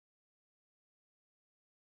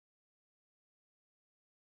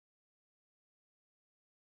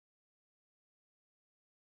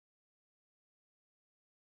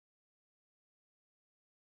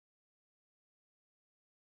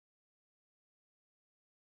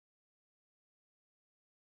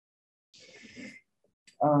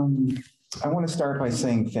Um, I want to start by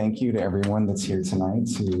saying thank you to everyone that's here tonight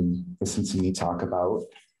to listen to me talk about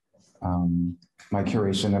my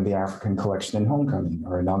curation of the African Collection in Homecoming,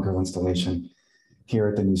 our inaugural installation here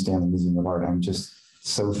at the new Stanley Museum of Art. I'm just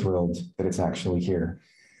so thrilled that it's actually here.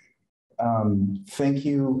 Thank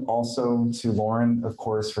you also to Lauren, of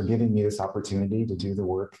course, for giving me this opportunity to do the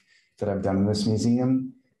work that I've done in this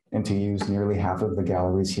museum and to use nearly half of the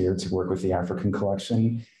galleries here to work with the African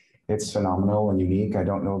collection. It's phenomenal and unique. I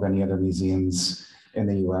don't know of any other museums in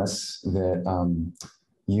the US that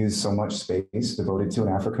use so much space devoted to an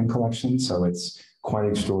African collection. So it's quite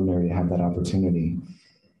extraordinary to have that opportunity.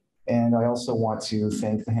 And I also want to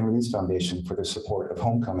thank the Henry Lees Foundation for their support of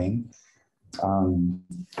Homecoming,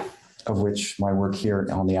 of which my work here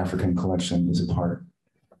on the African collection is a part.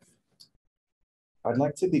 I'd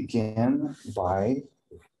like to begin by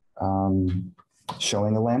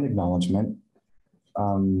showing a land acknowledgement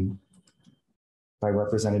by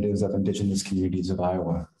representatives of Indigenous communities of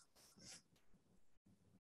Iowa.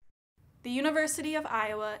 The University of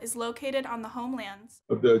Iowa is located on the homelands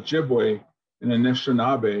of the Ojibwe and the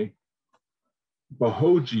Anishinaabe,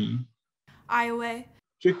 Bahoji, Iowa,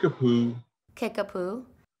 Kickapoo,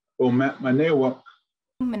 Omatmanewak,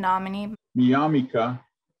 Menominee, Miamika,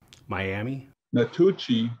 Miami,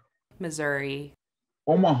 Natuchi, Missouri,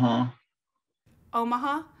 Omaha,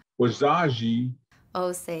 Wazaji,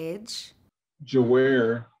 Osage,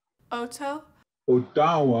 Jaware, Oto,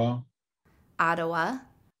 Odawa, Ottawa,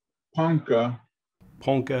 Ponca,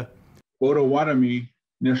 Potawatomi,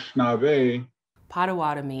 Nishnave,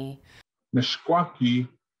 Potawatomi, Meskwaki,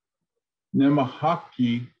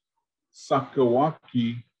 Nemahaki,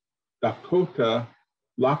 Sakawaki, Dakota,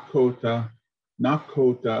 Lakota,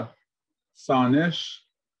 Nakota, Sanish,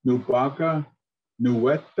 Nubaga,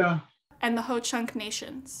 Nuweta, and the Ho-Chunk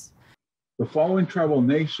Nations. The following tribal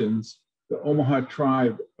nations: the Omaha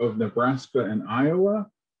Tribe of Nebraska and Iowa,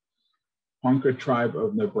 Ponca Tribe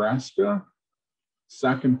of Nebraska,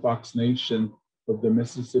 Sac and Fox Nation of the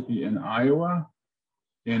Mississippi and Iowa,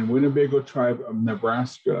 and Winnebago Tribe of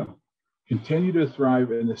Nebraska continue to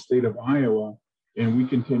thrive in the state of Iowa, and we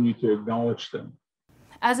continue to acknowledge them.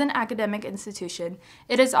 As an academic institution,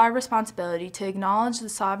 it is our responsibility to acknowledge the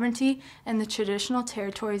sovereignty and the traditional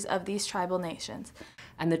territories of these tribal nations,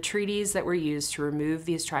 and the treaties that were used to remove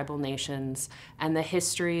these tribal nations, and the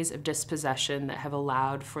histories of dispossession that have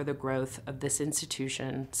allowed for the growth of this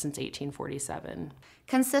institution since 1847.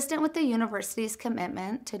 Consistent with the university's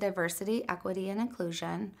commitment to diversity, equity, and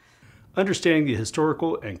inclusion, understanding the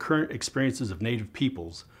historical and current experiences of Native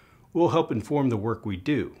peoples will help inform the work we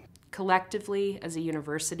do. Collectively, as a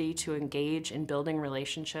university, to engage in building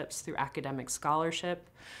relationships through academic scholarship,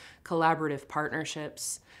 collaborative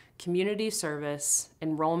partnerships, community service,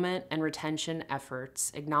 enrollment and retention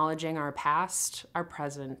efforts, acknowledging our past, our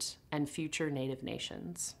present, and future Native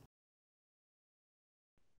nations.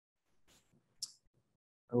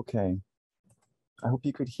 Okay, I hope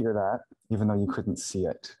you could hear that, even though you couldn't see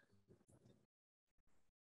it.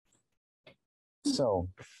 So,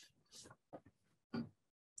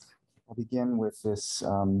 I'll begin with this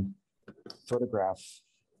photograph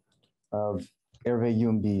of Hervé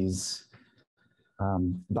Youmbi's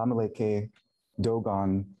Bamileke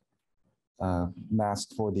Dogon mask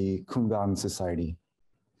for the Kungan Society.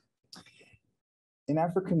 In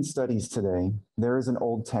African studies today, there is an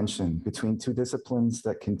old tension between two disciplines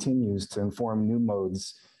that continues to inform new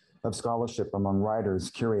modes of scholarship among writers,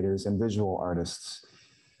 curators, and visual artists.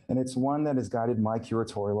 And it's one that has guided my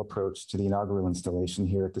curatorial approach to the inaugural installation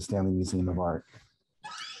here at the Stanley Museum of Art.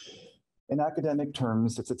 In academic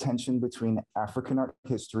terms, it's a tension between African art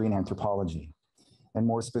history and anthropology. And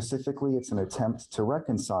more specifically, it's an attempt to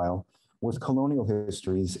reconcile with colonial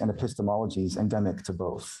histories and epistemologies endemic to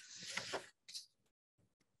both.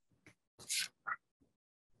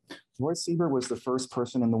 Roy Sieber was the first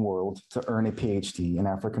person in the world to earn a PhD in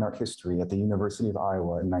African art history at the University of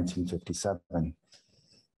Iowa in 1957.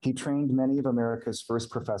 He trained many of America's first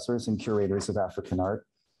professors and curators of African art,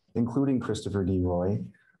 including Christopher D. Roy,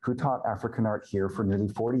 who taught African art here for nearly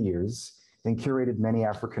 40 years and curated many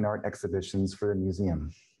African art exhibitions for the museum.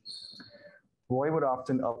 Roy would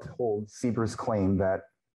often uphold Sieber's claim that,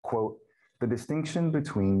 quote, the distinction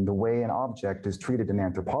between the way an object is treated in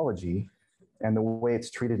anthropology and the way it's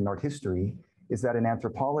treated in art history is that in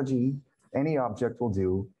anthropology, any object will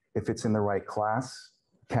do if it's in the right class,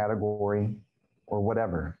 category, or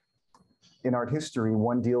whatever. In art history,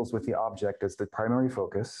 one deals with the object as the primary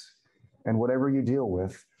focus, and whatever you deal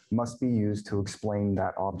with must be used to explain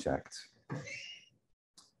that object,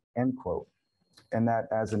 end quote. And that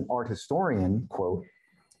as an art historian, quote,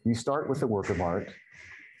 you start with a work of art,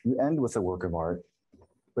 you end with a work of art,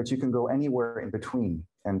 but you can go anywhere in between,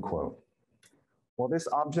 end quote. While this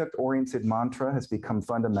object-oriented mantra has become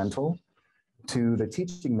fundamental to the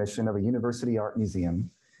teaching mission of a university art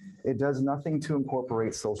museum, it does nothing to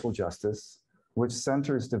incorporate social justice, which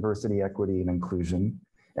centers diversity, equity, and inclusion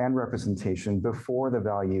and representation before the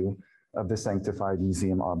value of the sanctified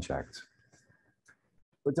museum object.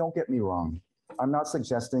 But don't get me wrong, I'm not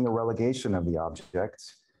suggesting a relegation of the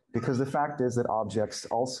object, because the fact is that objects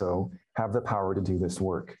also have the power to do this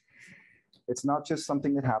work. It's not just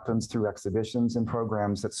something that happens through exhibitions and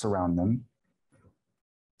programs that surround them.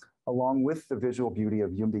 Along with the visual beauty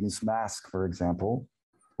of Yumbi's mask, for example,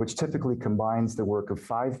 which typically combines the work of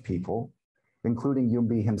 5 people, including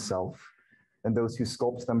Yumbi himself, and those who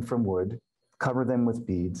sculpt them from wood, cover them with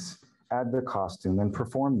beads, add their costume, and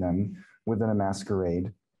perform them within a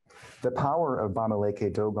masquerade. The power of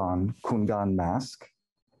Bamileke Dogon Kungan mask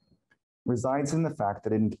resides in the fact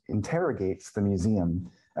that it interrogates the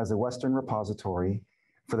museum as a Western repository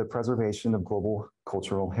for the preservation of global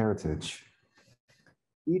cultural heritage.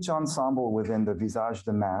 Each ensemble within the Visage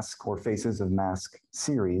de Masque or Faces of Masque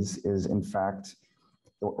series is in fact,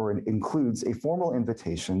 or it includes a formal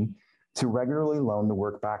invitation to regularly loan the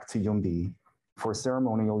work back to Yumbi for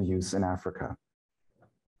ceremonial use in Africa.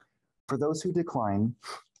 For those who decline,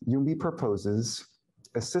 Yumbi proposes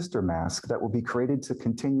a sister mask that will be created to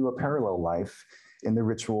continue a parallel life in the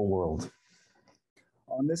ritual world.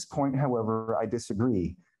 On this point, however, I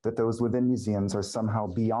disagree that those within museums are somehow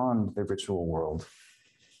beyond the ritual world.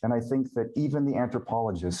 And I think that even the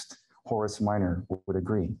anthropologist Horace Minor would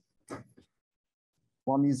agree.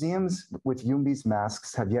 While museums with Yumbi's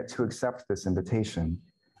masks have yet to accept this invitation,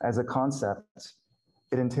 as a concept,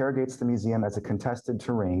 it interrogates the museum as a contested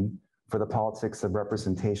terrain for the politics of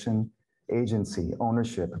representation, agency,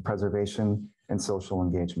 ownership, preservation, and social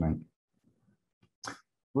engagement.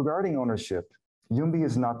 Regarding ownership, Yumbi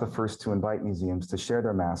is not the first to invite museums to share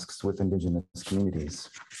their masks with indigenous communities.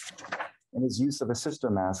 And his use of a sister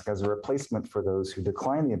mask as a replacement for those who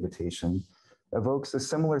decline the invitation evokes a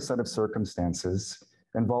similar set of circumstances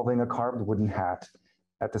involving a carved wooden hat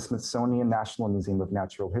at the Smithsonian National Museum of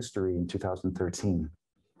Natural History in 2013.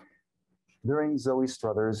 During Zoe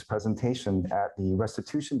Struthers' presentation at the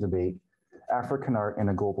Restitution Debate, African Art in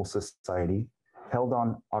a Global Society, held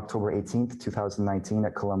on October 18th, 2019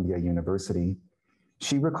 at Columbia University,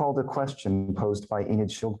 she recalled a question posed by Enid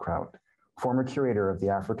Schildkraut, former curator of the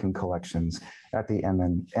African collections at the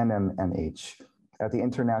NMNH, at the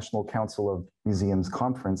International Council of Museums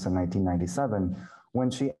Conference in 1997, when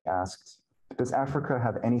she asked, "Does Africa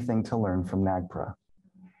have anything to learn from NAGPRA?"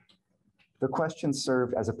 The question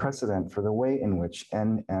served as a precedent for the way in which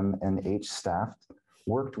NMNH staff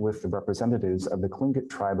worked with the representatives of the Tlingit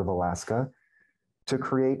tribe of Alaska to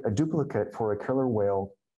create a duplicate for a killer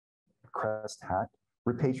whale crest hat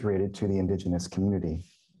repatriated to the indigenous community.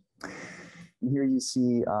 Here you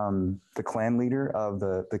see the clan leader of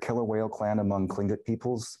the killer whale clan among Tlingit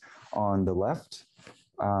peoples on the left.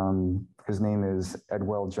 His name is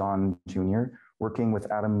Edwell John Jr., working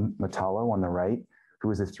with Adam Metallo on the right, who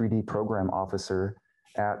is a 3D program officer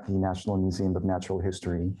at the National Museum of Natural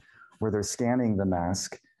History, where they're scanning the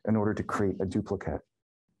mask in order to create a duplicate.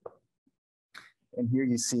 And here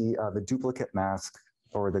you see the duplicate mask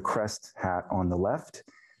or the crest hat on the left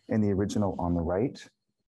and the original on the right.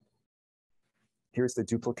 Here's the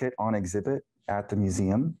duplicate on exhibit at the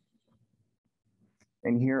museum.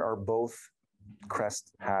 And here are both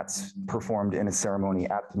crest hats performed in a ceremony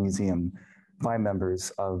at the museum by members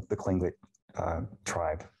of the Tlingit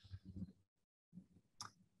tribe.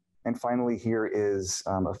 And finally, here is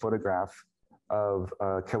a photograph of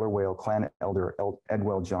killer whale clan elder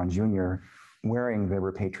Edwell John Jr. wearing the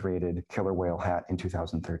repatriated killer whale hat in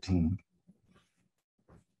 2013.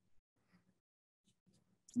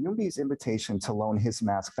 Yumbi's invitation to loan his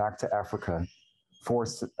mask back to Africa for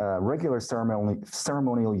regular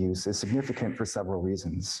ceremonial use is significant for several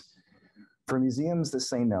reasons. For museums that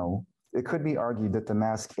say no, it could be argued that the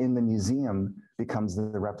mask in the museum becomes the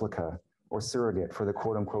replica or surrogate for the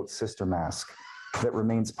quote unquote sister mask that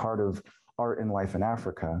remains part of art and life in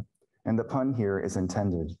Africa, and the pun here is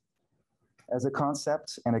intended. As a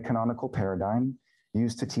concept and a canonical paradigm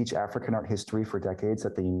used to teach African art history for decades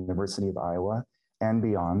at the University of Iowa and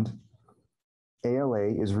beyond, ALA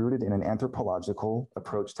is rooted in an anthropological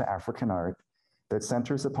approach to African art that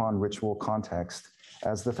centers upon ritual context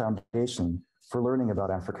as the foundation for learning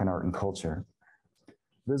about African art and culture.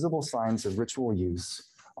 Visible signs of ritual use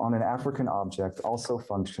on an African object also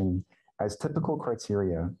function as typical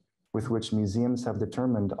criteria with which museums have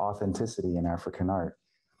determined authenticity in African art.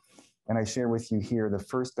 And I share with you here the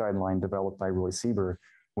first guideline developed by Roy Sieber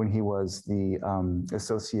when he was the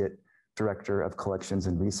Associate Director of Collections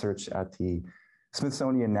and Research at the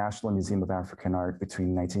Smithsonian National Museum of African Art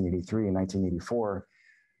between 1983 and 1984,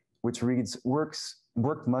 which reads, work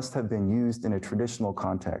must have been used in a traditional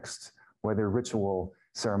context, whether ritual,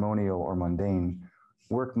 ceremonial, or mundane.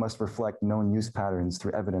 Work must reflect known use patterns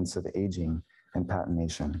through evidence of aging and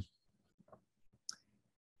patination.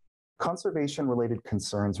 Conservation-related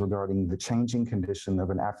concerns regarding the changing condition of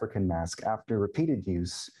an African mask after repeated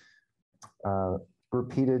use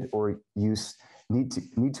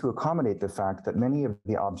need to accommodate the fact that many of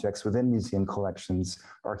the objects within museum collections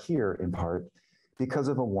are here in part because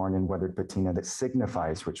of a worn and weathered patina that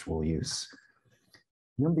signifies ritual use.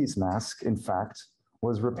 Yumbi's mask, in fact,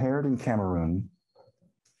 was repaired in Cameroon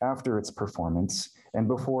after its performance and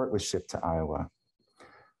before it was shipped to Iowa.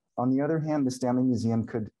 On the other hand, the Stanley Museum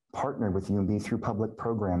could partner with Yumbi through public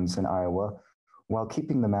programs in Iowa while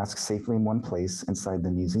keeping the mask safely in one place inside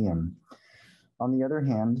the museum. On the other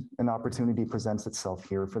hand, an opportunity presents itself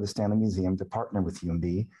here for the Stanley Museum to partner with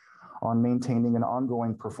Yumbi on maintaining an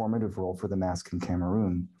ongoing performative role for the mask in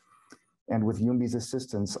Cameroon, and with Yumbi's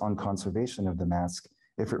assistance on conservation of the mask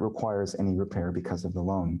if it requires any repair because of the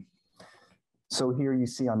loan. So here you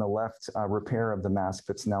see on the left repair of the mask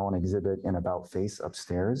that's now on exhibit in About Face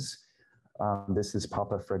upstairs. This is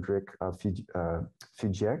Papa Frederick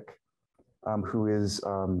Fugiek, who is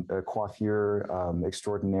a coiffure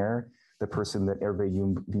extraordinaire, the person that Hervé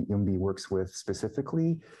Yumbi works with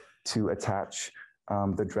specifically to attach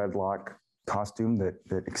the dreadlock costume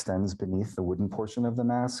that extends beneath the wooden portion of the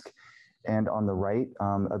mask. And on the right,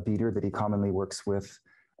 a beater that he commonly works with,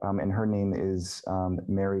 and her name is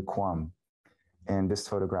Mary Kwam. And this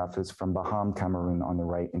photograph is from Baham, Cameroon on the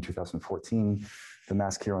right in 2014. The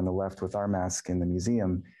mask here on the left with our mask in the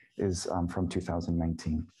museum is from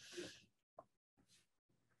 2019.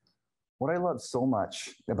 What I love so much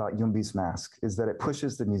about Yumbi's mask is that it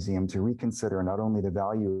pushes the museum to reconsider not only the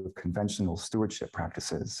value of conventional stewardship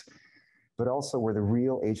practices, but also where the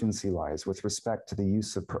real agency lies with respect to the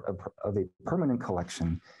use of a permanent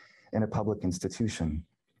collection in a public institution.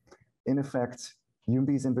 In effect,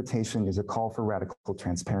 Yumbi's invitation is a call for radical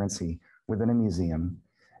transparency within a museum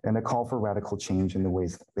and a call for radical change in the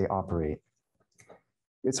ways that they operate.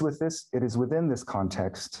 It is within this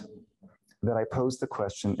context that I posed the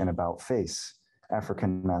question in About Face,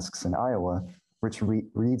 African Masks in Iowa, which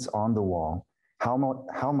reads on the wall,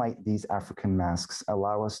 how might these African masks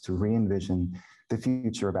allow us to re-envision the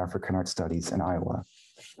future of African art studies in Iowa?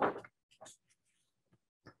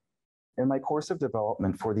 In my course of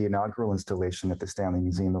development for the inaugural installation at the Stanley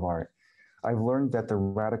Museum of Art, I've learned that the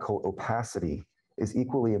radical opacity is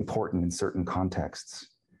equally important in certain contexts.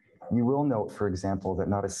 You will note, for example, that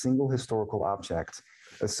not a single historical object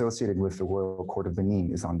associated with the Royal Court of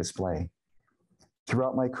Benin is on display.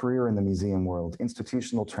 Throughout my career in the museum world,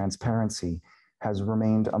 institutional transparency has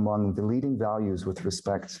remained among the leading values with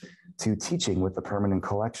respect to teaching with the permanent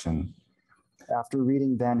collection. After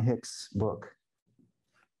reading Dan Hicks' book,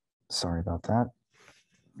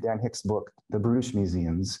 The British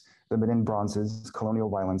Museums, the Benin Bronzes, Colonial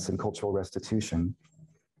Violence and Cultural Restitution,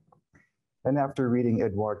 and after reading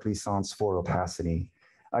Edouard Glissant's For Opacity,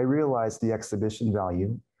 I realized the exhibition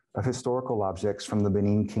value of historical objects from the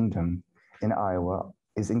Benin Kingdom in Iowa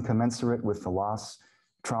is incommensurate with the loss,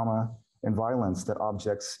 trauma, and violence that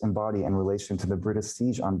objects embody in relation to the British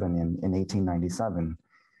siege on Benin in 1897,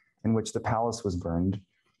 in which the palace was burned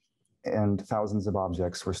and thousands of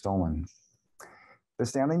objects were stolen. The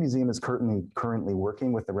Stanley Museum is currently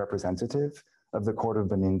working with the representative of the Court of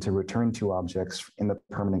Benin to return 2 objects in the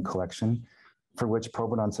permanent collection, for which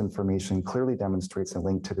provenance information clearly demonstrates a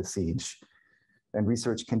link to the siege, and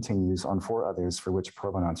research continues on 4 others for which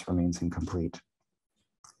provenance remains incomplete.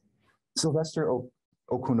 Sylvester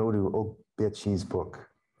Okunodu Obechi's book,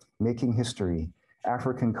 Making History,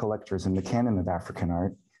 African Collectors in the Canon of African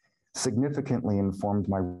Art, significantly informed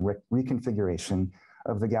my reconfiguration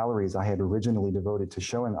of the galleries I had originally devoted to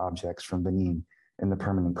showing objects from Benin in the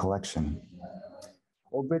permanent collection.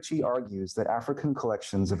 Obechi argues that African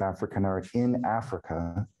collections of African art in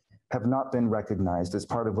Africa have not been recognized as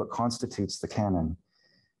part of what constitutes the canon,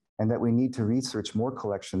 and that we need to research more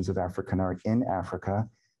collections of African art in Africa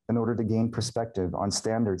in order to gain perspective on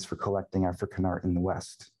standards for collecting African art in the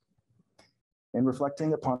West. In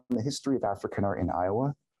reflecting upon the history of African art in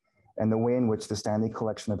Iowa and the way in which the Stanley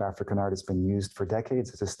Collection of African Art has been used for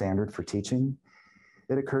decades as a standard for teaching,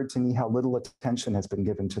 it occurred to me how little attention has been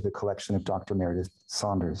given to the collection of Dr. Meredith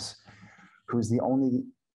Saunders, which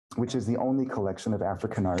is the only collection of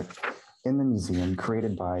African art in the museum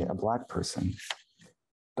created by a Black person.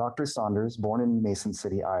 Dr. Saunders, born in Mason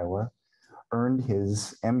City, Iowa, earned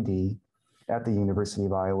his MD at the University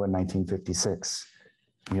of Iowa in 1956.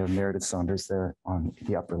 We have Meredith Saunders there on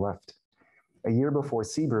the upper left. A year before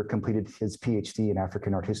Sieber completed his PhD in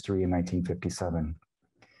African art history in 1957.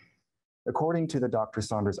 According to the Dr.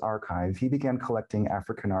 Saunders archive, he began collecting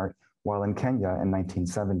African art while in Kenya in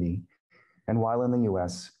 1970, and while in the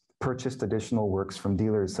US, purchased additional works from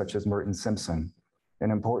dealers such as Merton Simpson,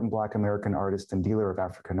 an important Black American artist and dealer of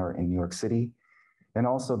African art in New York City, and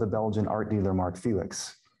also the Belgian art dealer Mark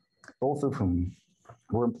Felix, both of whom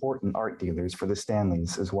were important art dealers for the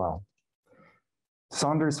Stanleys as well.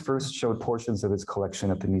 Saunders first showed portions of his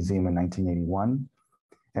collection at the museum in 1981,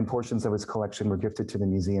 and portions of his collection were gifted to the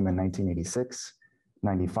museum in 1986,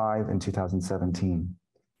 95, and 2017.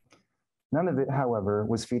 None of it, however,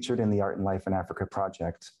 was featured in the Art and Life in Africa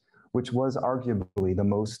project, which was arguably the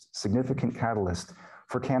most significant catalyst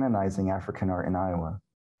for canonizing African art in Iowa.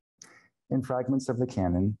 In fragments of the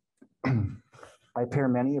canon, I pair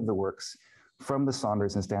many of the works from the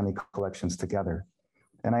Saunders and Stanley collections together,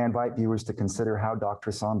 and I invite viewers to consider how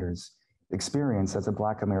Dr. Saunders' experience as a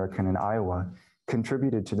Black American in Iowa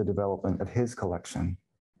contributed to the development of his collection.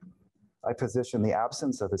 I position the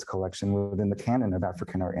absence of his collection within the canon of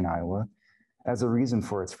African art in Iowa as a reason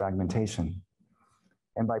for its fragmentation.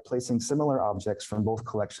 And by placing similar objects from both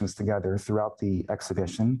collections together throughout the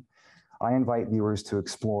exhibition, I invite viewers to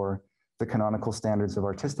explore the canonical standards of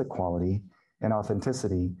artistic quality and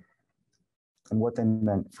authenticity and what they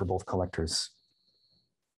meant for both collectors.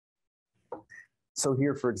 So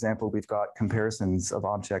here, for example, we've got comparisons of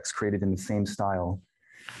objects created in the same style.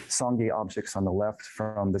 Songhay objects on the left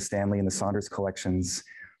from the Stanley and the Saunders collections,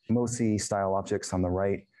 Mosi style objects on the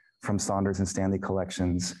right from Saunders and Stanley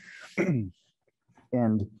collections.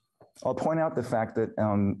 And I'll point out the fact that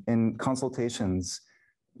in consultations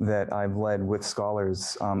that I've led with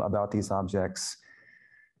scholars about these objects,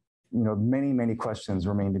 many questions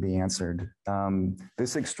remain to be answered.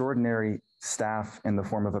 This extraordinary staff in the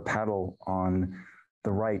form of a paddle on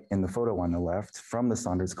the right in the photo on the left from the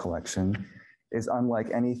Saunders collection is unlike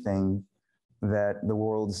anything that the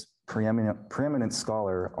world's preeminent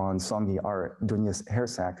scholar on Songhay art, Dunya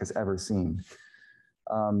Hersak, has ever seen.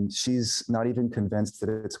 She's not even convinced that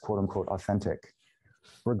it's quote unquote authentic.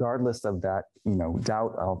 Regardless of that,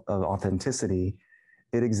 doubt of authenticity,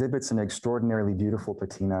 it exhibits an extraordinarily beautiful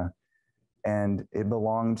patina, and it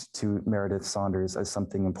belonged to Meredith Saunders as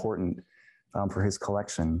something important for his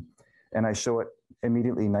collection. And I show it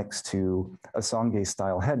immediately next to a Songhay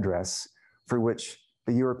style headdress for which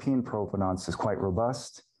the European provenance is quite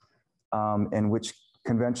robust, and which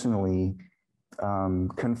conventionally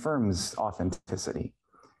confirms authenticity.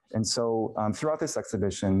 And so throughout this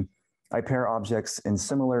exhibition, I pair objects in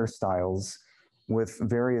similar styles with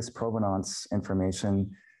various provenance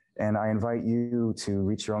information, and I invite you to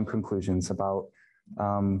reach your own conclusions about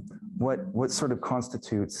what sort of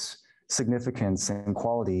constitutes significance and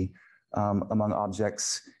quality among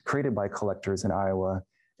objects created by collectors in Iowa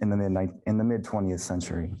in the mid 20th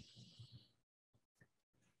century.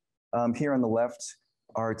 Here on the left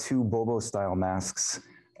are two Bobo style masks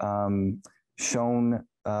shown.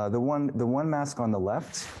 The one mask on the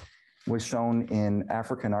left was shown in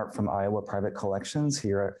African art from Iowa private collections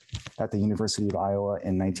here at the University of Iowa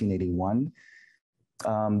in 1981.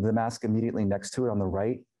 The mask immediately next to it on the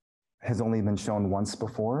right has only been shown once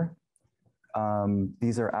before.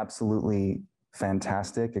 These are absolutely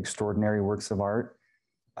fantastic, extraordinary works of art,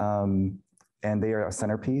 and they are a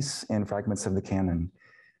centerpiece in fragments of the canon.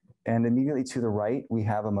 And immediately to the right, we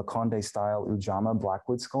have a Makonde style Ujamaa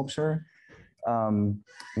Blackwood sculpture,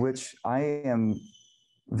 which I am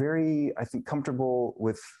very, comfortable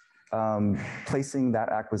with placing that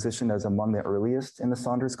acquisition as among the earliest in the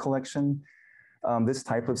Saunders collection. This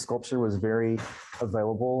type of sculpture was very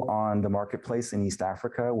available on the marketplace in East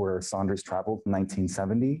Africa, where Saunders traveled in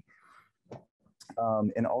 1970.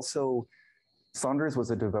 And also, Saunders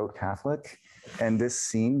was a devout Catholic, and this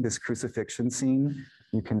scene, this crucifixion scene,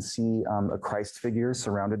 you can see a Christ figure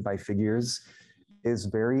surrounded by figures, is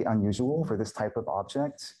very unusual for this type of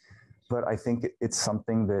object. But I think it's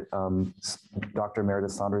something that Dr.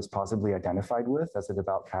 Meredith Saunders possibly identified with as a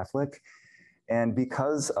devout Catholic. And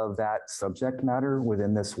because of that subject matter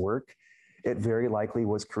within this work, it very likely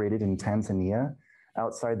was created in Tanzania,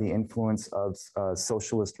 outside the influence of a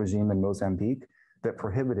socialist regime in Mozambique that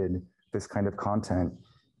prohibited this kind of content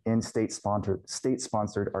in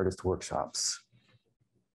state-sponsored artist workshops.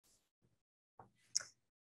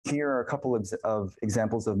 Here are a couple of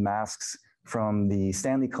examples of masks from the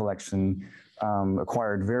Stanley collection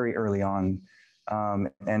acquired very early on,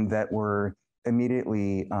 and that were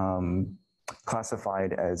immediately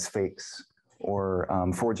classified as fakes or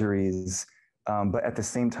forgeries but at the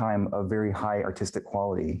same time of very high artistic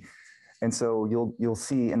quality. And so you'll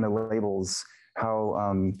see in the labels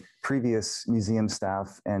how previous museum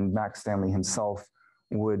staff and Max Stanley himself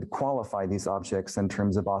would qualify these objects in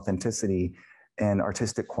terms of authenticity and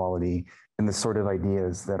artistic quality and the sort of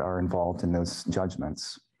ideas that are involved in those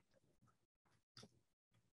judgments.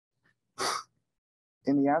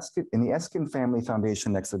 In the Eskin Family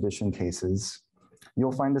Foundation exhibition cases,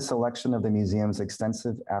 you'll find a selection of the museum's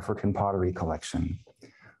extensive African pottery collection,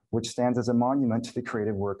 which stands as a monument to the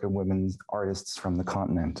creative work of women artists from the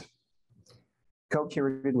continent.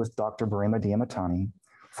 Co-curated with Dr. Barema Diamatani,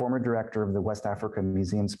 former director of the West Africa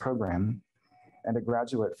Museums program, and a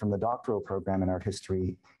graduate from the doctoral program in art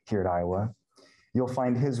history here at Iowa, you'll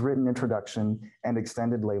find his written introduction and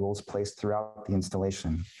extended labels placed throughout the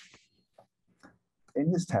installation. In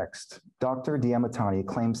his text, Dr. Diamatani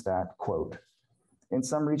claims that, quote, in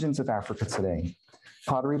some regions of Africa today,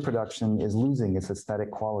 pottery production is losing its aesthetic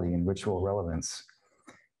quality and ritual relevance,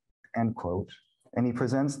 end quote. And he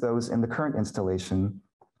presents those in the current installation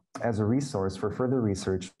as a resource for further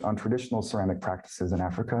research on traditional ceramic practices in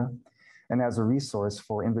Africa and as a resource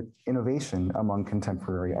for innovation among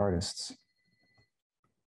contemporary artists,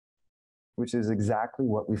 which is exactly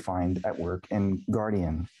what we find at work in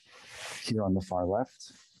Guardian. Here on the far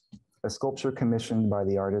left, a sculpture commissioned by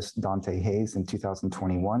the artist Dante Hayes in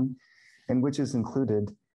 2021, and which is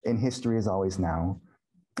included in History is Always Now,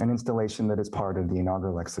 an installation that is part of the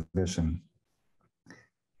inaugural exhibition.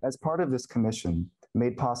 As part of this commission,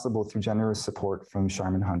 made possible through generous support from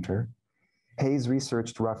Sharman Hunter, Hayes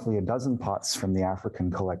researched roughly a dozen pots from the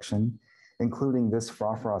African collection, including this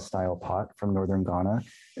Fra style pot from Northern Ghana,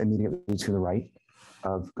 immediately to the right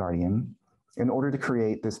of Guardian, in order to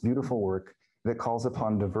create this beautiful work that calls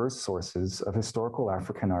upon diverse sources of historical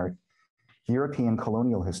African art, European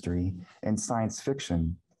colonial history, and science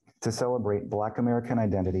fiction to celebrate Black American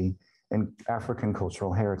identity and African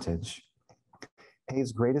cultural heritage.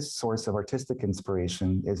 Hayes' greatest source of artistic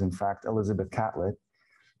inspiration is, in fact, Elizabeth Catlett,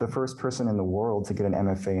 the first person in the world to get an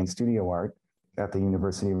MFA in studio art at the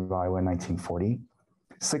University of Iowa in 1940,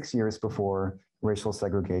 6 years before racial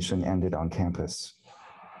segregation ended on campus.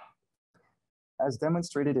 As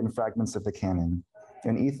demonstrated in fragments of the canon,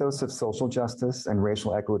 an ethos of social justice and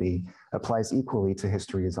racial equity applies equally to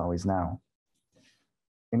History is Always Now,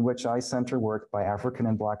 in which I center work by African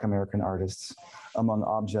and Black American artists among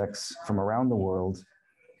objects from around the world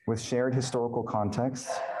with shared historical contexts,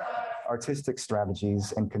 artistic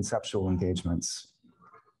strategies, and conceptual engagements.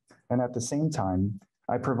 And at the same time,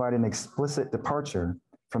 I provide an explicit departure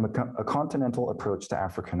from a continental approach to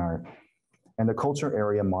African art and the culture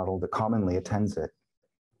area model that commonly attends it.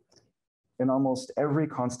 In almost every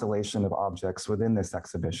constellation of objects within this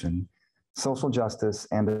exhibition, social justice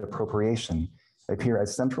and appropriation appear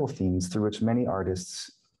as central themes through which many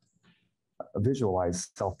artists visualize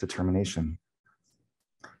self-determination.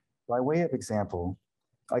 By way of example,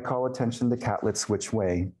 I call attention to Catlett's Which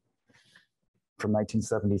Way from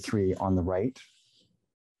 1973 on the right,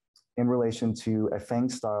 in relation to a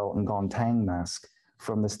Fang-style Ngong mask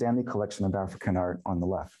from the Stanley Collection of African Art on the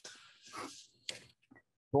left.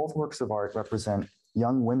 Both works of art represent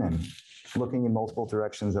young women looking in multiple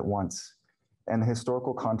directions at once, and the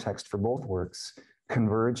historical context for both works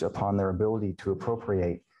converge upon their ability to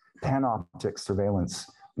appropriate panoptic surveillance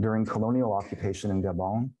during colonial occupation in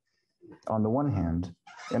Gabon, on the one hand,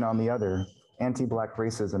 and on the other, anti-Black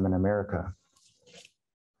racism in America.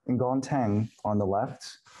 In Ngong Tang, on the left,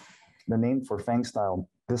 the name for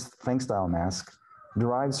this Fang-style mask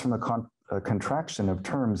derives from a contraction of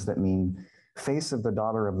terms that mean face of the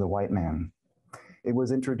daughter of the white man. It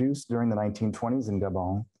was introduced during the 1920s in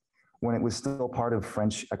Gabon, when it was still part of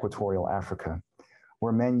French Equatorial Africa,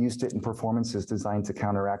 where men used it in performances designed to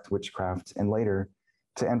counteract witchcraft and later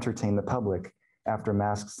to entertain the public after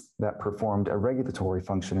masks that performed a regulatory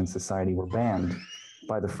function in society were banned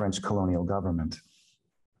by the French colonial government.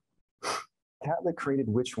 Catlett created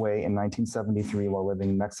Which Way in 1973 while living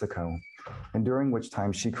in Mexico, and during which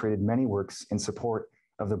time she created many works in support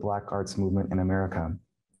of the Black arts movement in America.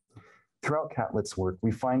 Throughout Catlett's work,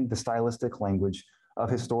 we find the stylistic language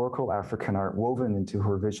of historical African art woven into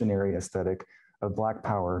her visionary aesthetic of Black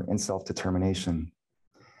power and self-determination.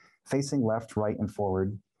 Facing left, right, and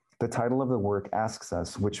forward, the title of the work asks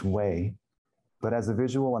us which way, but as a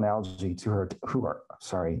visual analogy to her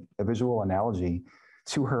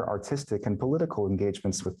artistic and political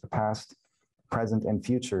engagements with the past, present, and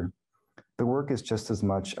future, the work is just as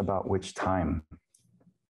much about which time.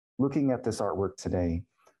 Looking at this artwork today,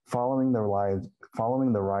 following the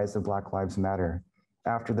rise of Black Lives Matter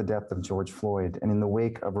after the death of George Floyd and in the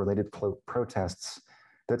wake of related protests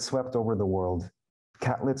that swept over the world,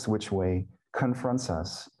 Catlett's Which Way confronts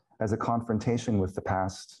us as a confrontation with the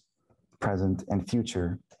past, present, and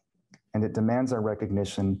future, and it demands our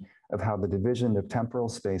recognition of how the division of temporal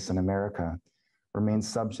space in America remains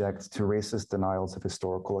subject to racist denials of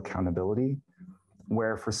historical accountability,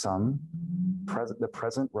 where for some, the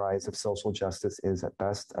present rise of social justice is at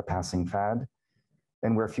best a passing fad,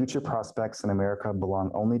 and where future prospects in America belong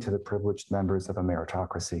only to the privileged members of a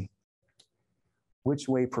meritocracy. Which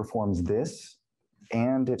Way performs this,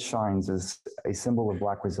 and it shines as a symbol of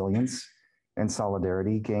Black resilience and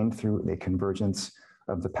solidarity gained through the convergence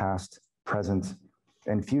of the past, present,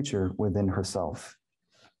 and future within herself.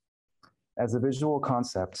 As a visual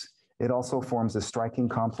concept, it also forms a striking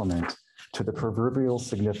complement to the proverbial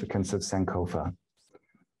significance of Sankofa,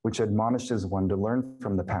 which admonishes one to learn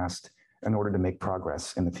from the past in order to make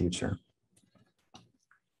progress in the future.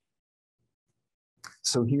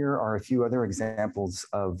 So here are a few other examples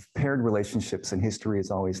of paired relationships in History is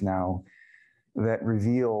Always Now that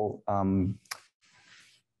reveal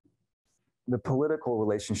the political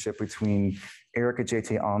relationship between Erika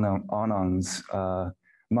J.T. Anand's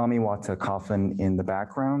Mamiwata coffin in the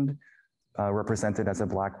background, represented as a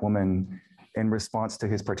Black woman in response to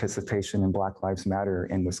his participation in Black Lives Matter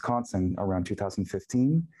in Wisconsin around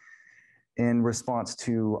 2015, in response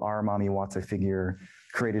to our Mamiwata figure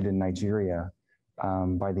created in Nigeria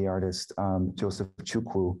by the artist Joseph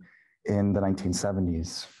Chukwu in the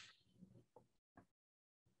 1970s.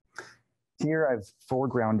 Here I've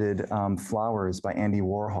foregrounded Flowers by Andy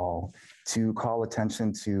Warhol to call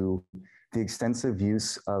attention to the extensive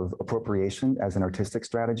use of appropriation as an artistic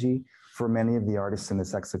strategy for many of the artists in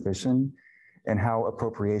this exhibition, and how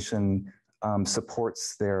appropriation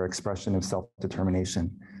supports their expression of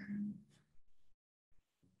self-determination.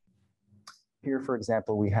 Here, for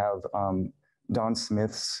example, we have Don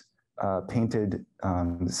Smith's painted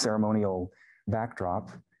ceremonial backdrop,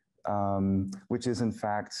 which is in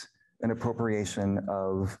fact an appropriation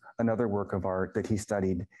of another work of art that he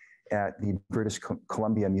studied at the British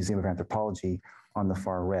Columbia Museum of Anthropology on the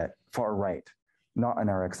far right, not in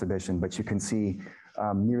our exhibition, but you can see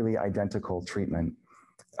nearly identical treatment.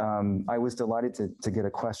 I was delighted to get a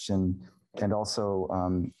question, and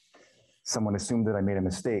also someone assumed that I made a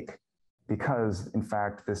mistake, because in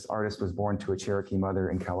fact, this artist was born to a Cherokee mother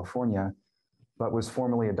in California, but was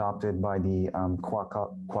formally adopted by the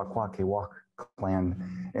Kwakwaka'wakw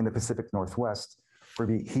clan in the Pacific Northwest, where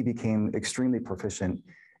he became extremely proficient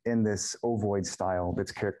in this ovoid style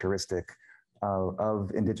that's characteristic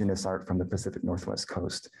of indigenous art from the Pacific Northwest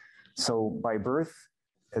coast. So by birth,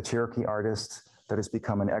 a Cherokee artist that has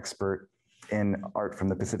become an expert in art from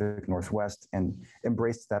the Pacific Northwest and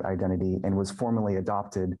embraced that identity and was formally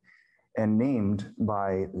adopted and named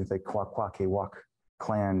by the Kwakwaka'wakw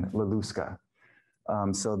clan Laluska.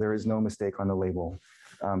 So there is no mistake on the label.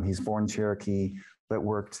 He's born Cherokee, but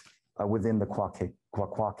worked within the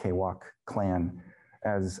Kwakwaka'wakw clan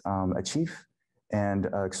as a chief and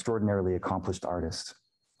an extraordinarily accomplished artist.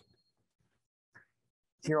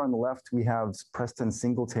 Here on the left, we have Preston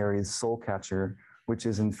Singletary's Soul Catcher, which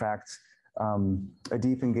is in fact a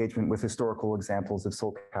deep engagement with historical examples of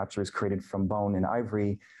soul catchers created from bone and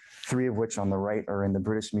ivory, 3 of which on the right are in the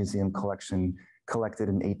British Museum collection collected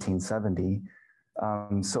in 1870.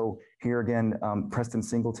 So here again, Preston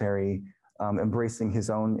Singletary embracing his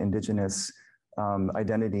own indigenous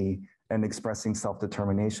identity and expressing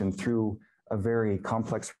self-determination through a very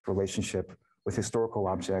complex relationship with historical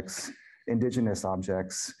objects, indigenous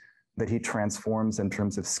objects that he transforms in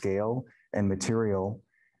terms of scale and material,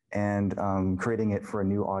 and creating it for a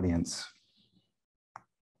new audience.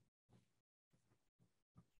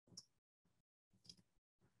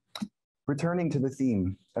 Returning to the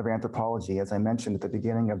theme of anthropology, as I mentioned at the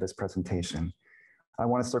beginning of this presentation, I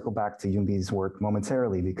want to circle back to Yumbi's work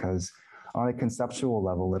momentarily because on a conceptual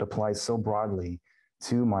level, it applies so broadly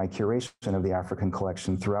to my curation of the African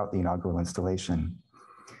collection throughout the inaugural installation.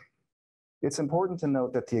 It's important to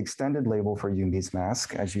note that the extended label for Yumbi's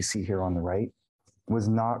mask, as you see here on the right, was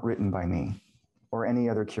not written by me or any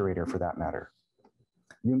other curator for that matter.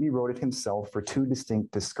 Yumbi wrote it himself for 2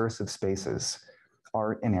 distinct discursive spaces,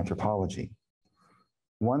 art and anthropology.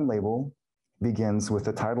 One label begins with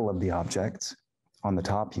the title of the object on the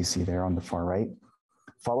top, you see there on the far right,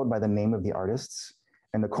 followed by the name of the artists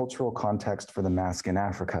and the cultural context for the mask in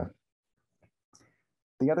Africa.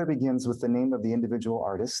 The other begins with the name of the individual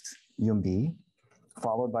artist, Yumbi,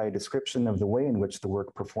 followed by a description of the way in which the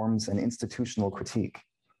work performs an institutional critique.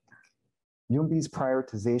 Yumbi's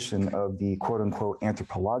prioritization of the quote-unquote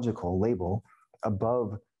anthropological label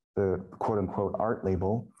above the quote-unquote art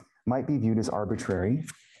label might be viewed as arbitrary,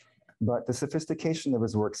 but the sophistication of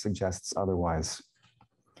his work suggests otherwise.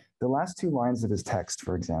 The last two lines of his text,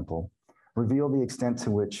 for example, reveal the extent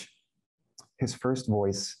to which his first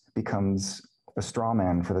voice becomes a straw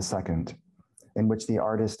man for the second, in which the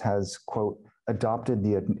artist has, quote, adopted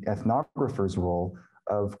the ethnographer's role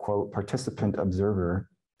of, quote, participant observer,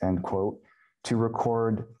 end quote, to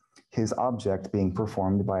record his object being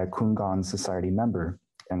performed by a Kungan society member,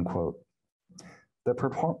 end quote. The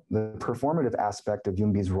performative aspect of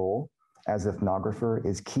Yumbi's role as ethnographer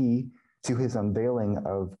is key to his unveiling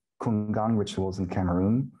of Kungan rituals in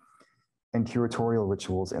Cameroon and curatorial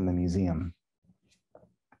rituals in the museum.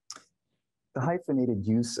 The hyphenated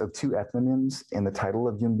use of two ethnonyms in the title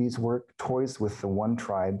of Yumbi's work toys with the one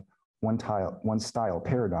tribe, one style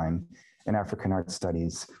paradigm in African art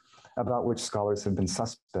studies, about which scholars have been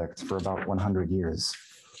suspect for about 100 years,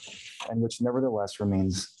 and which nevertheless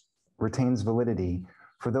retains validity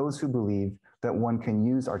for those who believe that one can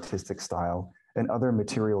use artistic style and other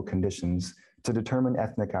material conditions to determine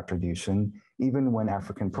ethnic attribution, even when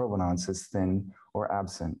African provenance is thin or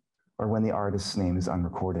absent, or when the artist's name is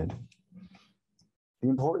unrecorded. The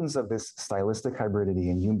importance of this stylistic hybridity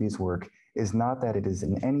in Yumbi's work is not that it is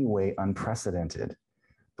in any way unprecedented,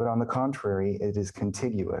 but on the contrary, it is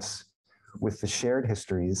contiguous with the shared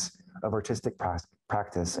histories of artistic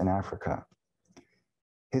practice in Africa.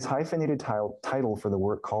 His hyphenated title for the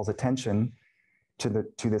work calls attention to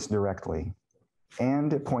this directly,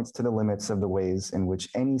 and it points to the limits of the ways in which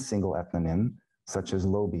any single ethnonym, such as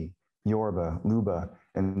Lobi, Yoruba, Luba,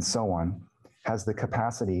 and so on, has the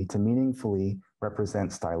capacity to meaningfully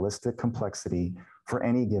represent stylistic complexity for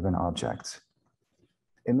any given object.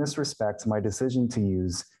 In this respect, my decision to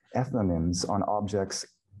use ethnonyms on objects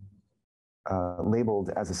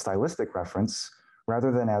labeled as a stylistic reference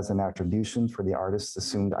rather than as an attribution for the artist's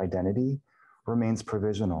assumed identity remains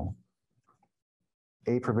provisional.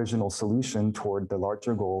 A provisional solution toward the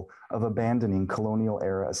larger goal of abandoning colonial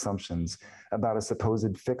era assumptions about a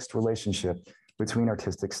supposed fixed relationship between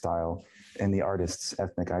artistic style and the artist's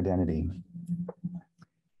ethnic identity.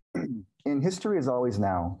 In History is Always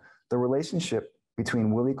Now, the relationship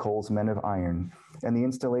between Willie Cole's Men of Iron and the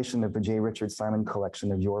installation of the J. Richard Simon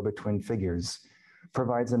collection of Yoruba twin figures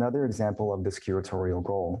provides another example of this curatorial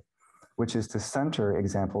goal, which is to center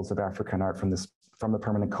examples of African art from the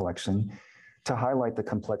permanent collection to highlight the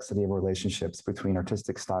complexity of relationships between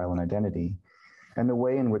artistic style and identity, and the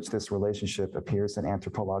way in which this relationship appears in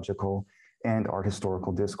anthropological and art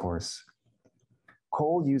historical discourse.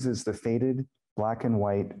 Cole uses the faded black and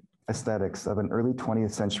white aesthetics of an early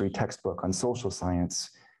 20th century textbook on social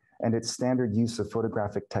science and its standard use of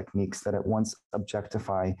photographic techniques that at once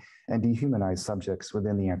objectify and dehumanize subjects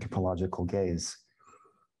within the anthropological gaze.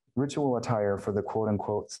 Ritual attire for the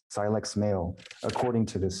quote-unquote Silex male, according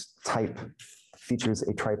to this type, features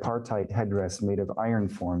a tripartite headdress made of iron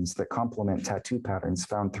forms that complement tattoo patterns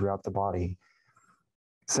found throughout the body.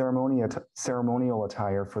 Ceremonial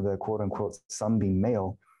attire for the quote-unquote sunbeam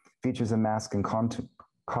male features a mask and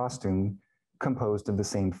costume composed of the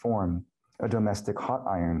same form, a domestic hot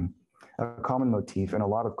iron, a common motif in a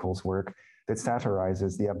lot of Cole's work that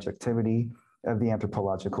satirizes the objectivity of the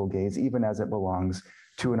anthropological gaze, even as it belongs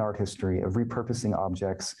to an art history of repurposing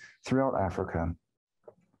objects throughout Africa.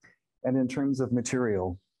 And in terms of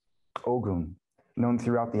material, Ogun, known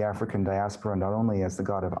throughout the African diaspora not only as the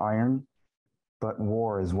god of iron, but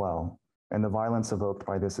war as well. And the violence evoked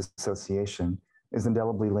by this association is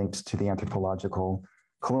indelibly linked to the anthropological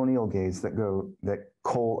colonial gaze that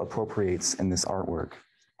Cole appropriates in this artwork.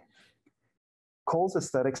 Cole's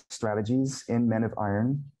aesthetic strategies in Men of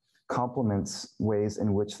Iron complements ways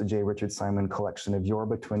in which the J. Richard Simon collection of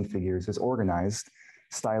Yoruba twin figures is organized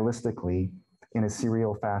stylistically in a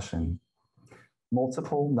serial fashion.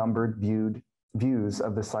 Multiple numbered views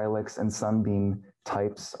of the Silex and Sunbeam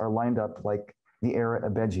types are lined up like the era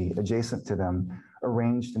Abeji adjacent to them,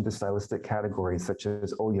 arranged into stylistic categories such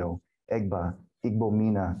as Oyo, Egba, Igbo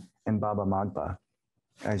Mina, and Baba Magba,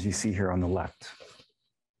 as you see here on the left.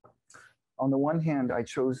 On the one hand, I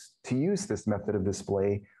chose to use this method of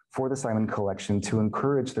display for the Simon collection to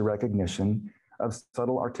encourage the recognition of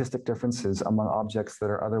subtle artistic differences among objects that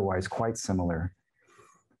are otherwise quite similar.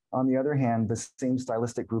 On the other hand, the same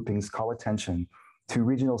stylistic groupings call attention to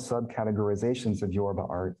regional subcategorizations of Yoruba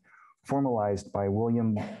art formalized by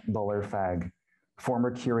William Buller Fagg, former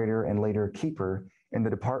curator and later keeper in the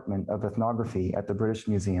Department of Ethnography at the British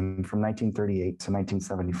Museum from 1938 to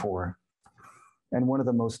 1974, and one of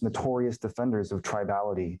the most notorious defenders of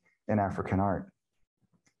tribality in African art.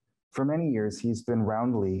 For many years, he's been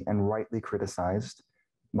roundly and rightly criticized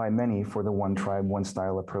by many for the one tribe, one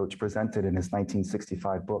style approach presented in his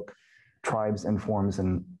 1965 book, Tribes and Forms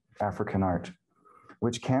in African art,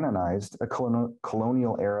 which canonized a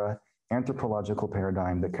colonial era anthropological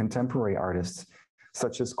paradigm that contemporary artists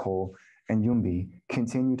such as Cole and Yumbi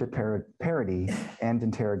continue to parody and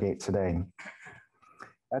interrogate today.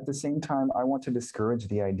 At the same time, I want to discourage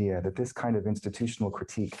the idea that this kind of institutional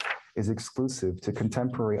critique is exclusive to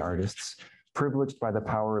contemporary artists privileged by the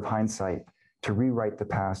power of hindsight to rewrite the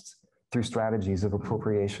past through strategies of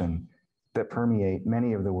appropriation that permeate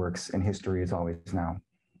many of the works in History Is Always Now.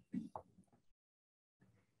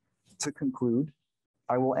 To conclude,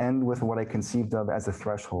 I will end with what I conceived of as a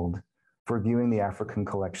threshold for viewing the African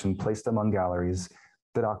collection placed among galleries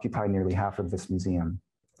that occupy nearly half of this museum.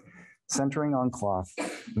 Centering on cloth,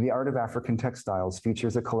 the art of African textiles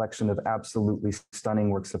features a collection of absolutely stunning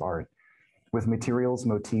works of art, with materials,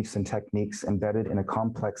 motifs, and techniques embedded in a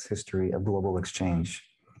complex history of global exchange.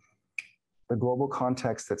 The global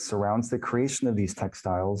context that surrounds the creation of these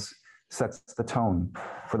textiles sets the tone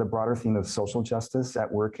for the broader theme of social justice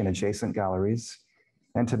at work in adjacent galleries,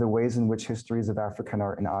 and to the ways in which Histories of African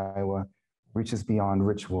Art in Iowa reaches beyond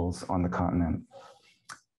rituals on the continent.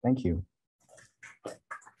 Thank you.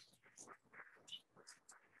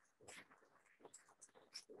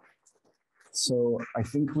 So I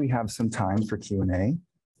think we have some time for Q&A.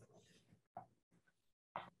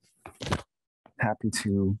 Happy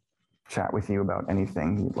to chat with you about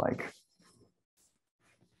anything you'd like.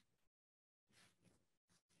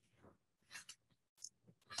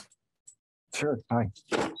 Sure, hi.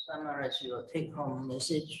 Summarize your take-home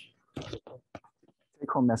message.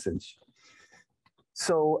 Take-home message.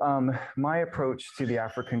 So my approach to the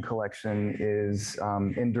African collection is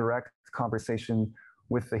in direct conversation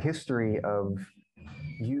with the history of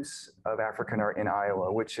use of African art in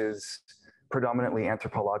Iowa, which is predominantly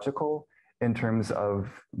anthropological in terms of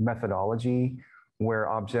methodology, where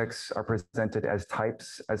objects are presented as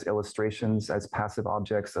types, as illustrations, as passive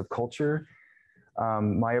objects of culture.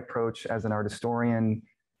 My approach as an art historian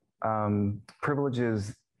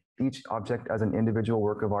privileges each object as an individual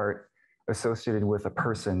work of art associated with a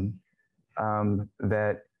person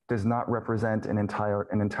that does not represent an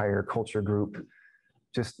entire culture group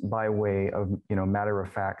just by way of matter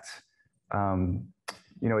of fact.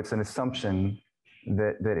 It's an assumption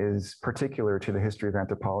that is particular to the history of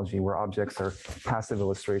anthropology, where objects are passive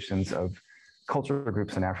illustrations of culture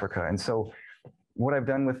groups in Africa. And so what I've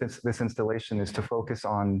done with this installation is to focus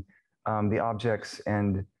on the objects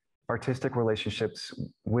and artistic relationships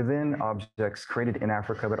within objects created in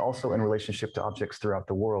Africa, but also in relationship to objects throughout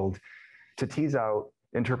the world, to tease out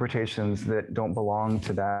interpretations that don't belong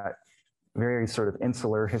to that very sort of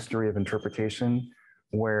insular history of interpretation,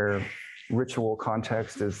 where ritual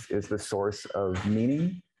context is the source of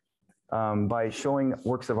meaning. By showing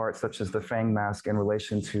works of art such as the Fang mask in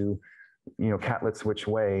relation to Catlett's Which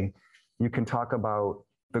Way, you can talk about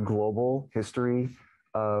the global history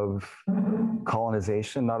of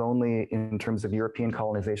colonization, not only in terms of European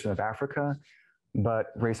colonization of Africa, but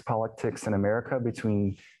race politics in America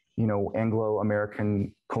between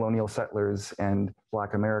Anglo-American colonial settlers and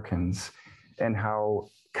Black Americans, and how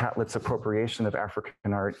Catlett's appropriation of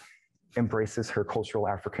African art embraces her cultural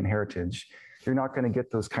African heritage. You're not going to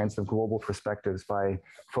get those kinds of global perspectives by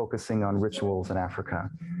focusing on rituals in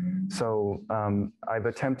Africa. So I've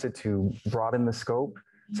attempted to broaden the scope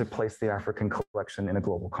to place the African collection in a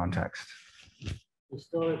global context.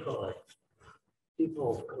 Historically,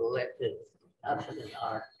 people collected African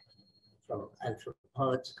art from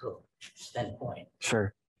anthropological standpoint.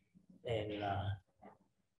 Sure. And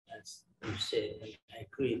as you said, I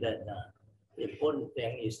agree that the important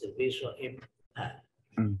thing is the visual impact,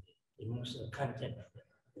 the emotional content of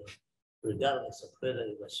it, regardless of whether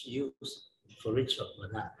it was used for ritual or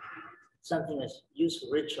not. Something that's used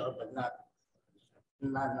for ritual but not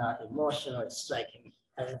emotional, striking.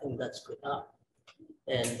 I think that's good art.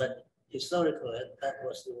 But historically, that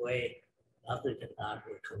was the way African art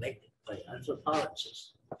were collected by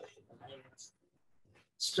anthropologists. And I was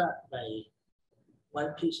struck by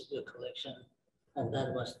one piece of the collection, and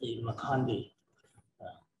that was the Macondi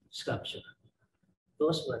sculpture.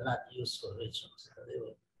 Those were not used for rituals. They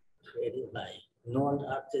were created by known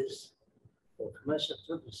artists for commercial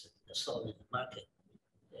purposes, sold in the market.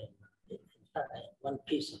 And in fact, one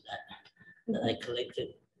piece of that I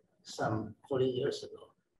collected some 40 years ago.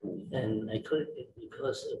 And I collected it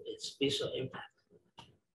because of its visual impact.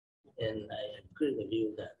 And I agree with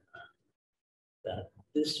you that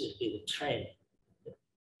this should be the trend,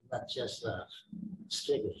 not just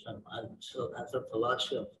strictly from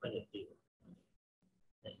anthropological point of view.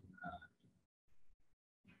 And,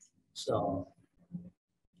 so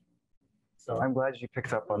I'm glad you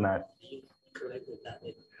picked up on that. You collected that.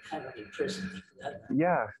 kind of impressive.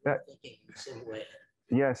 Yeah, Thinking the same way.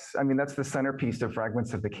 yes. I mean, that's the centerpiece of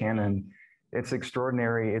Fragments of the Canon. It's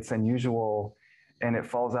extraordinary, it's unusual, and it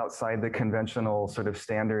falls outside the conventional sort of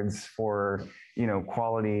standards for,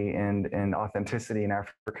 quality and authenticity in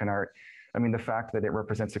African art. I mean, the fact that it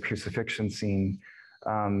represents a crucifixion scene,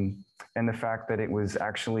 and the fact that it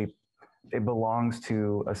belongs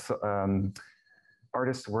to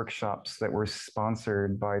artist workshops that were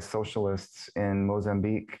sponsored by socialists in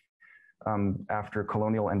Mozambique after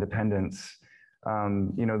colonial independence.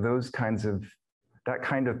 That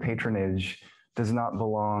kind of patronage does not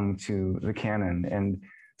belong to the canon. And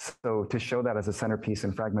so to show that as a centerpiece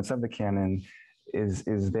in Fragments of the Canon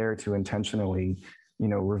is there to intentionally,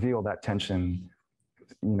 reveal that tension,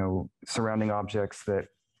 surrounding objects that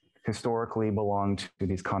historically belong to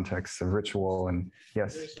these contexts of ritual. And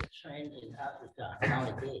yes. There's a trend in Africa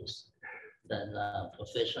nowadays that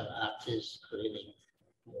professional artists creating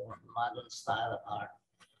more modern style of art,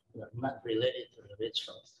 not related to the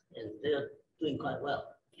rituals, and they're doing quite well.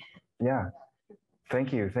 Yeah,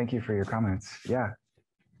 thank you for your comments. Yeah.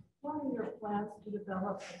 What are your plans to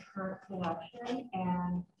develop the current collection,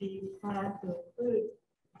 and do you plan to include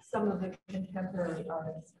some of the contemporary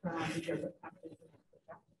artists from the different countries?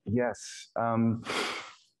 Yes,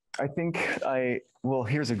 I think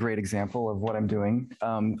here's a great example of what I'm doing.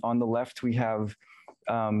 On the left, we have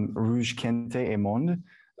Rouge Kente et Monde,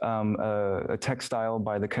 a textile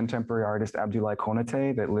by the contemporary artist Abdoulaye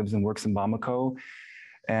Konate that lives and works in Bamako,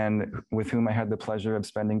 and with whom I had the pleasure of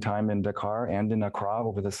spending time in Dakar and in Accra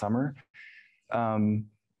over the summer.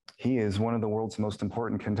 He is one of the world's most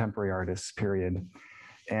important contemporary artists, period.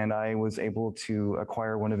 And I was able to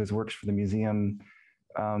acquire one of his works for the museum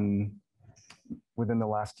within the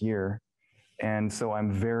last year. And so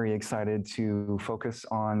I'm very excited to focus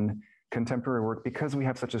on contemporary work because we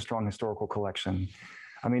have such a strong historical collection.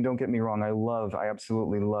 I mean, don't get me wrong, I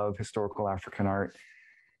absolutely love historical African art.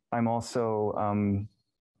 I'm also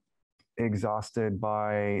exhausted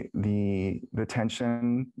by the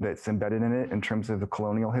tension that's embedded in it in terms of the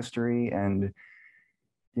colonial history and,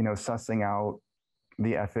 sussing out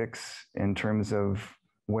the ethics in terms of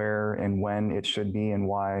where and when it should be and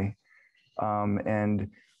why. And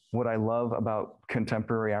what I love about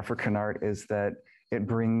contemporary African art is that it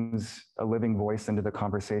brings a living voice into the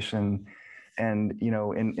conversation. And,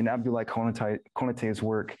 in Abdoulaye Konate's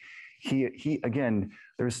work, he again,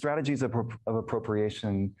 there's strategies of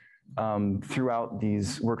appropriation throughout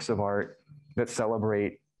these works of art that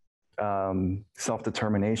celebrate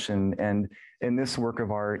self-determination. And in this work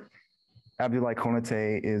of art, Abdoulaye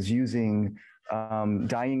Konate is using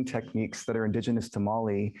dyeing techniques that are indigenous to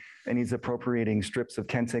Mali, and he's appropriating strips of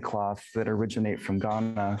kente cloth that originate from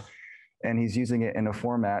Ghana, and he's using it in a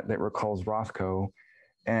format that recalls Rothko.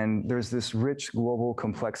 And there's this rich global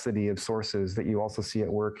complexity of sources that you also see at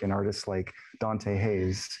work in artists like Dante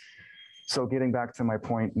Hayes. So getting back to my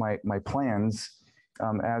point, my plans,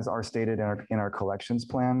 as are stated in our collections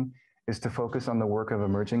plan, is to focus on the work of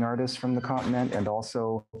emerging artists from the continent and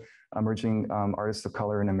also emerging artists of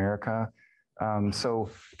color in America. So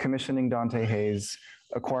commissioning Dante Hayes,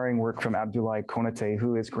 acquiring work from Abdoulaye Konate,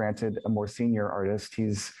 who is granted a more senior artist.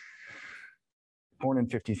 He's born in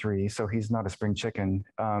 '53, so he's not a spring chicken.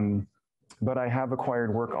 But I have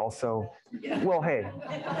acquired work also. Well, hey.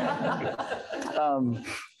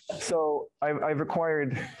 So I've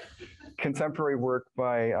acquired contemporary work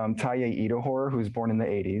by Taye Idahor, who's born in the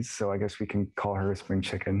 '80s, so I guess we can call her a spring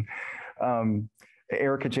chicken.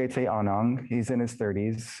 Erica Jete Anang, he's in his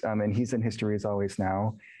 30s, and he's in History is Always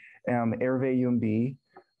Now. Hervé Yumbi,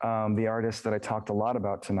 the artist that I talked a lot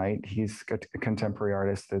about tonight, he's a contemporary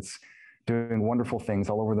artist that's doing wonderful things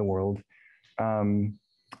all over the world.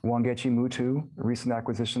 Wangechi Mutu, a recent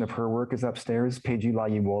acquisition of her work is upstairs, Peji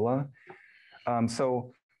Layiwola.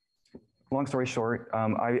 So long story short,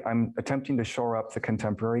 I'm attempting to shore up the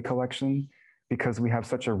contemporary collection because we have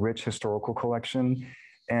such a rich historical collection.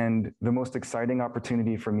 And the most exciting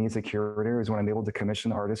opportunity for me as a curator is when I'm able to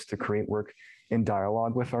commission artists to create work in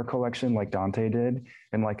dialogue with our collection, like Dante did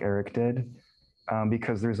and like Eric did,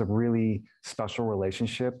 because there's a really special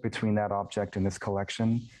relationship between that object and this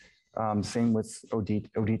collection. Same with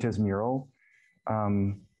Odita's mural.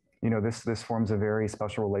 This forms a very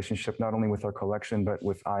special relationship, not only with our collection, but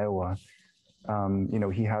with Iowa.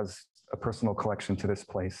 He has a personal collection to this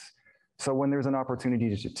place. So when there's an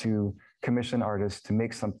opportunity to commission artists to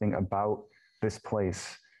make something about this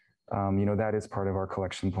place, that is part of our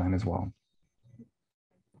collection plan as well.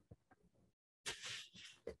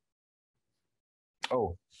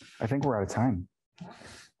 Oh, I think we're out of time.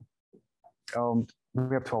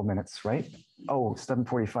 We have 12 minutes, right? Oh,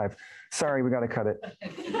 7:45. Sorry, we got to cut it.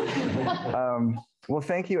 Well,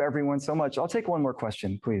 thank you everyone so much. I'll take one more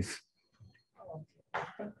question, please.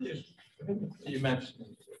 You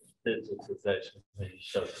mentioned digitization when you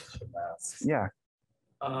showed the masks. Yeah.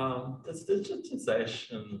 Does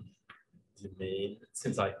digitization, do you mean, it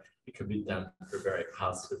seems like it could be done for very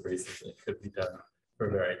positive reasons, and it could be done for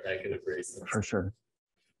very negative reasons. For sure.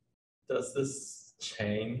 Does this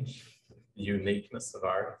change the uniqueness of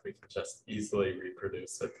art if we can just easily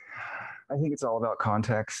reproduce it? I think it's all about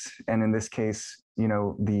context. And in this case, you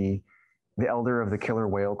know, the elder of the killer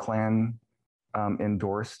whale clan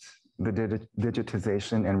endorsed the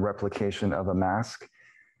digitization and replication of a mask.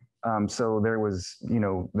 So there was, you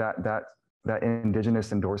know, that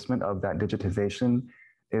indigenous endorsement of that digitization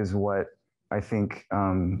is what I think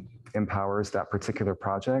empowers that particular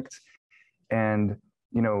project. And,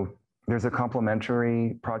 you know, there's a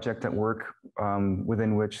complementary project at work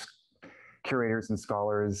within which curators and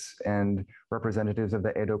scholars and representatives of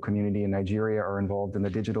the Edo community in Nigeria are involved in the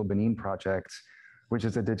Digital Benin Project, which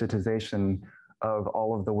is a digitization of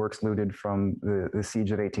all of the works looted from the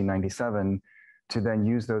siege of 1897 to then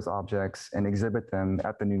use those objects and exhibit them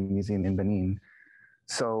at the new museum in Benin.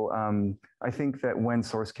 So I think that when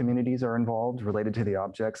source communities are involved related to the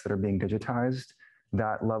objects that are being digitized,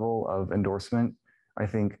 that level of endorsement, I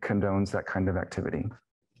think, condones that kind of activity.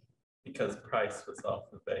 Because price was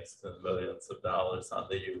often based in millions of dollars on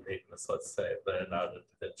the uniqueness, let's say, Leonardo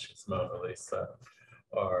da Vinci's Mona Lisa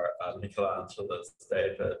or Michelangelo's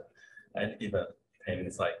David, and even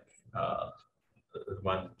paintings like the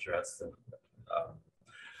one dressed in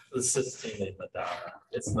the Sistine Madonna.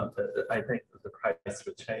 It's not that I think that the price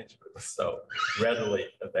would change, but it's so readily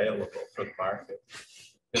available for the market.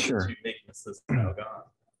 Sure. Its uniqueness is now gone.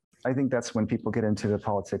 I think that's when people get into the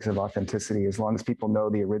politics of authenticity, as long as people know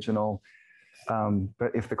the original.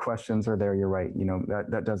 But if the questions are there, you're right, you know,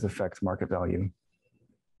 that does affect market value.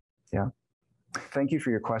 Yeah. Thank you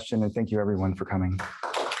for your question, and thank you everyone for coming.